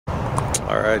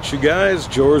Alright, you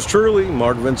guys, yours truly,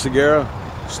 Mark Vinciguerra,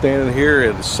 standing here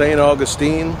at St.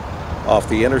 Augustine off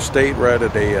the interstate right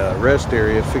at a rest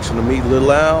area, fixing to meet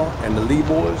Little Al and the Lee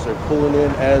boys. They're pulling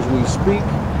in as we speak.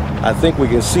 I think we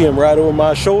can see them right over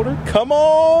my shoulder. Come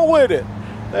on with it.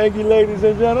 Thank you, ladies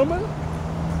and gentlemen.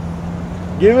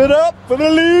 Give it up for the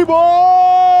Lee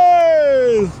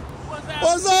boys.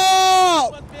 What's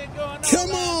up? What's been going on?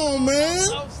 Come on, man.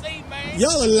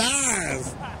 Y'all are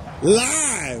live.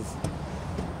 Live.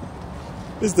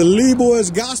 It's the Lee boys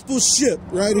gospel ship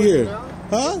right here.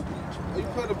 Huh? You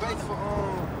put a base for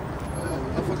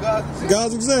God's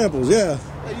God's examples, yeah.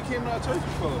 Hey, you came to our church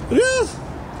before. Yeah.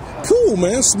 Cool,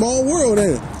 man. Small world,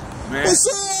 ain't it? Man. What's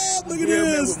up? Look at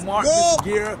this. With Mark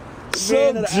Vinciguerra. What's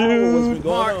up, Jude?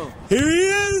 Here he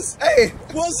is. Hey.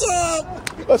 What's up?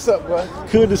 What's up, bro?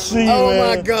 Good to see you, man. Oh,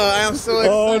 my God. I'm so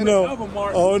excited. Oh, no.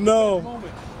 Oh, no.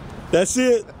 That's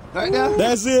it. Right now?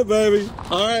 That's it, baby.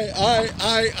 All right.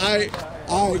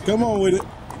 Come on with it.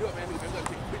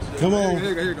 Come on.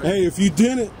 Hey, if you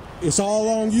didn't, it's all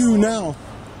on you now.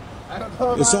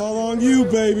 It's all on you,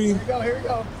 baby. Here we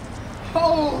go.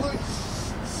 Holy.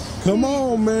 Come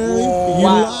on, man. Whoa, You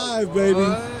wow. live, baby.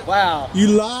 Wow. You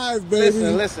live, baby.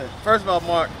 Listen. First of all,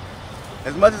 Mark,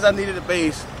 as much as I needed a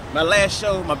bass, my last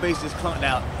show, my bass just clunked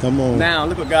out. Come on. Now,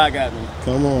 look what God got me.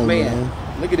 Come on, man.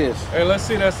 Look at this. Hey, let's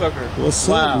see that sucker. What's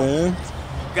up, man?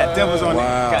 Got devils on it.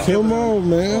 Got Come on,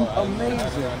 man.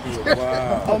 Amazing.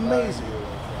 Wow. Amazing.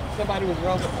 Somebody was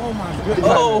wrong. Oh, my goodness.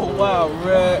 Oh, wow,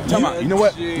 Red. You know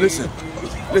what?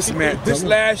 Listen, man. This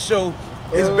last show,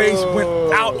 his bass went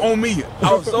out on me.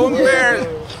 I was so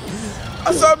embarrassed.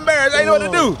 I'm so embarrassed. I didn't know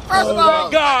what to do. First of all,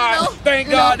 Thank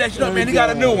God that, man, he got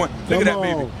a new one. Look at that,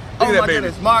 baby. Look Oh at that, my baby.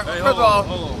 goodness, Mark. First of all,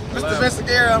 Mr.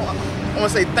 Vinciguerra, I want to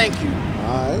say thank you.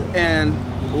 All right. And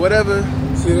whatever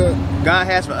See that? God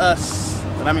has for us,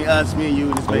 and I mean us, me and you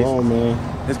in this Come space, on, man.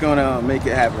 it's gonna make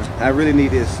it happen. I really need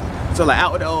this. So like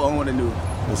out with the old, I want the new.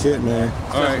 That's it, man.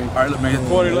 All right, look, man.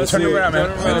 40, let's turn see it. around, man.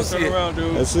 Turn around,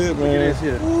 dude. That's it, Look at man. this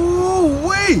here. Ooh,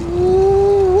 wait.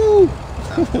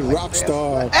 Rock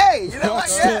star. Hey, you know what? Rock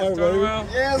Yeah, star, Turn baby. around.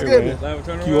 yeah, it's Here, good. man.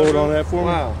 Turn Can you hold on that for me?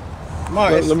 Wow.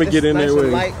 Mark, Let me get in there with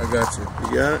you. light. I got you. You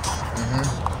got it?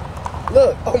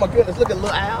 Look, oh my goodness, look at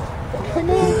Lil Al.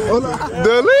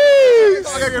 The leaves.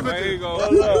 There you go.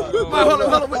 Hold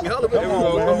on with me. There we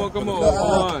go. Come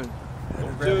on. 1,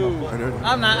 2.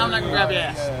 I'm not gonna grab your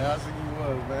ass. I think he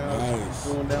was, man. Nice.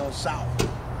 Going down south. I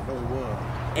know he was.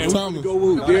 And Thomas, go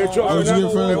with Derek Trucks. I want you to get in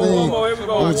front of the thing. I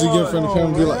want you to get in front of the camera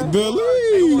and be like, Here we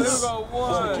Billy's. go.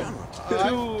 1, 2,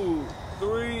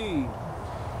 3.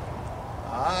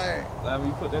 Alright. Let me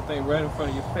put that thing right in front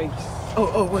of your face.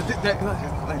 Oh, what did that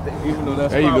like that? Even though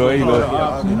that's There you go. There you go.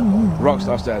 probably-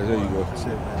 Rockstar status. There you go. That's it,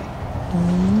 man.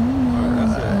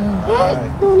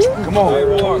 Come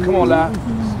on. Come on,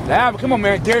 Live. Live. Come on,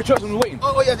 man. Derek Trucks is waiting.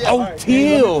 Oh yeah. Oh,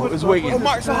 Till is waiting. Oh,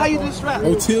 Mark, so how you do this rap?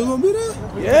 Oh, Till gonna be there?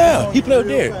 Yeah, he played with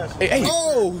Derek. Hey,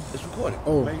 Oh! let's record it.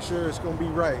 Oh. Make sure it's gonna be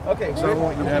right. Okay, So I don't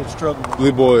want you to have to struggle with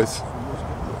Lee boys.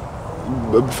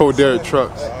 Before Derek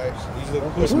Trucks.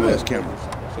 Put some ass cameras.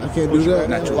 I can't do that.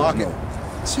 Not your Lock it.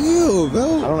 Chill, I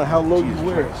bro. don't know how low you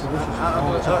wear it. So this is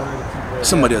all time.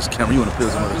 Somebody else's camera. You want to peel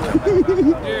somebody else's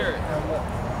camera? Derek.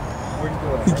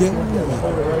 He can't.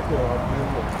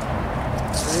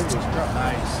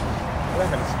 Nice.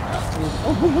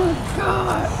 Oh my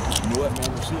God. You know what, man?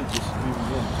 We should just leave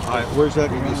him in. All right, where's that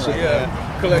gonna be sitting?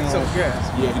 Yeah. Collect some gas.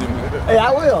 Yeah, get him in. Hey, I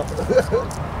will.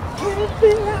 Hey,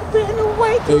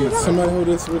 somebody hold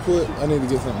this real quick. I need to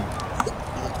get something.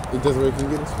 It doesn't work. Can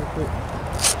you get this real quick?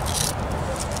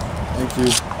 Thank you.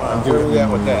 Where we at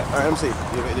with that? All right, let me see. You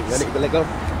let go.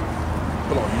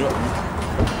 Hold on, you know.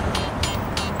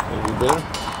 Are we better?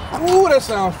 Ooh, that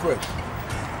sounds fresh.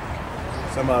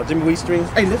 Some Jimmy Wheat strings.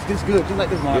 Hey, this good. You like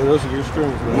this, Mark? Yeah, those are your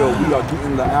strings, man. Yo, we are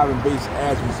getting the album bass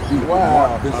as we speak.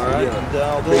 Wow. This All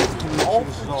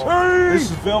right. This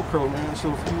is Velcro, man.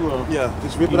 So if you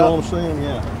Just rip you it know up. what I'm saying?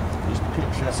 Yeah. Just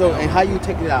pinch that. So, down. and how you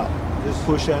take it out? Just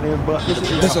push that in button.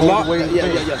 That's a lock?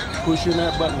 Yeah. Push in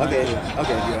that button. Okay. Right there.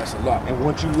 Okay. Yeah, that's a lot. And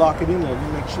once you lock it in there,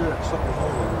 you make sure that something's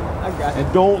over there. I got it.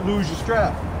 And don't lose your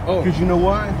strap. Oh. Because you know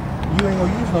why? You ain't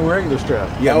gonna use no regular strap.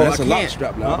 Yeah, Oh, man, that's I a lock can't.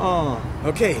 strap, Live.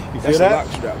 Okay. You That's feel a that?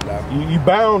 lock strap, Live. You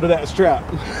bound to that strap.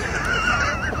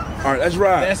 All right, let's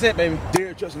ride. That's it, baby.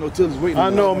 Derek Trucks and No Till is waiting. I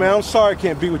know, man. I'm sorry I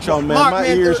can't be with y'all, man. Mark, My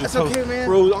man, ears dude, are it's so okay, man.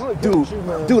 frozen.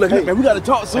 Dude, like, man, we gotta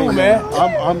talk soon, man. Hey,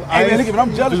 man, look at me,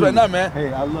 I'm jealous right now, man.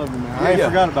 Hey, I love you, man. I ain't Yeah.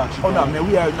 forgot about you. Oh, no, man,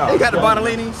 we have, no. You got the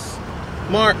Bottolinis.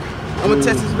 Mark, I'm gonna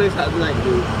test this place out tonight,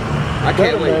 dude. I Better,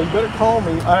 can't man. wait. You better call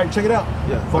me. All right, check it out.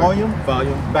 Yeah. Volume,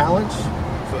 Volume. balance.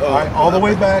 All right, all the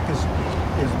way back is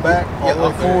is back all the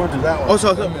way forward to that one. Oh,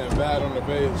 so Bad on the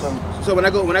bass. so when I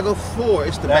go forward,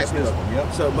 it's the back That's this pedal. one,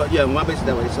 yep. So, but yeah, my bass is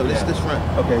that way. So this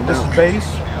front. Okay, this is bass,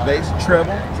 Bass,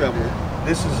 treble. treble.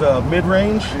 This is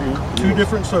mid-range, two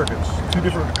different circuits, two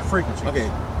different frequencies. Okay.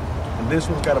 And this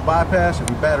one's got a bypass if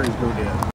your batteries go dead.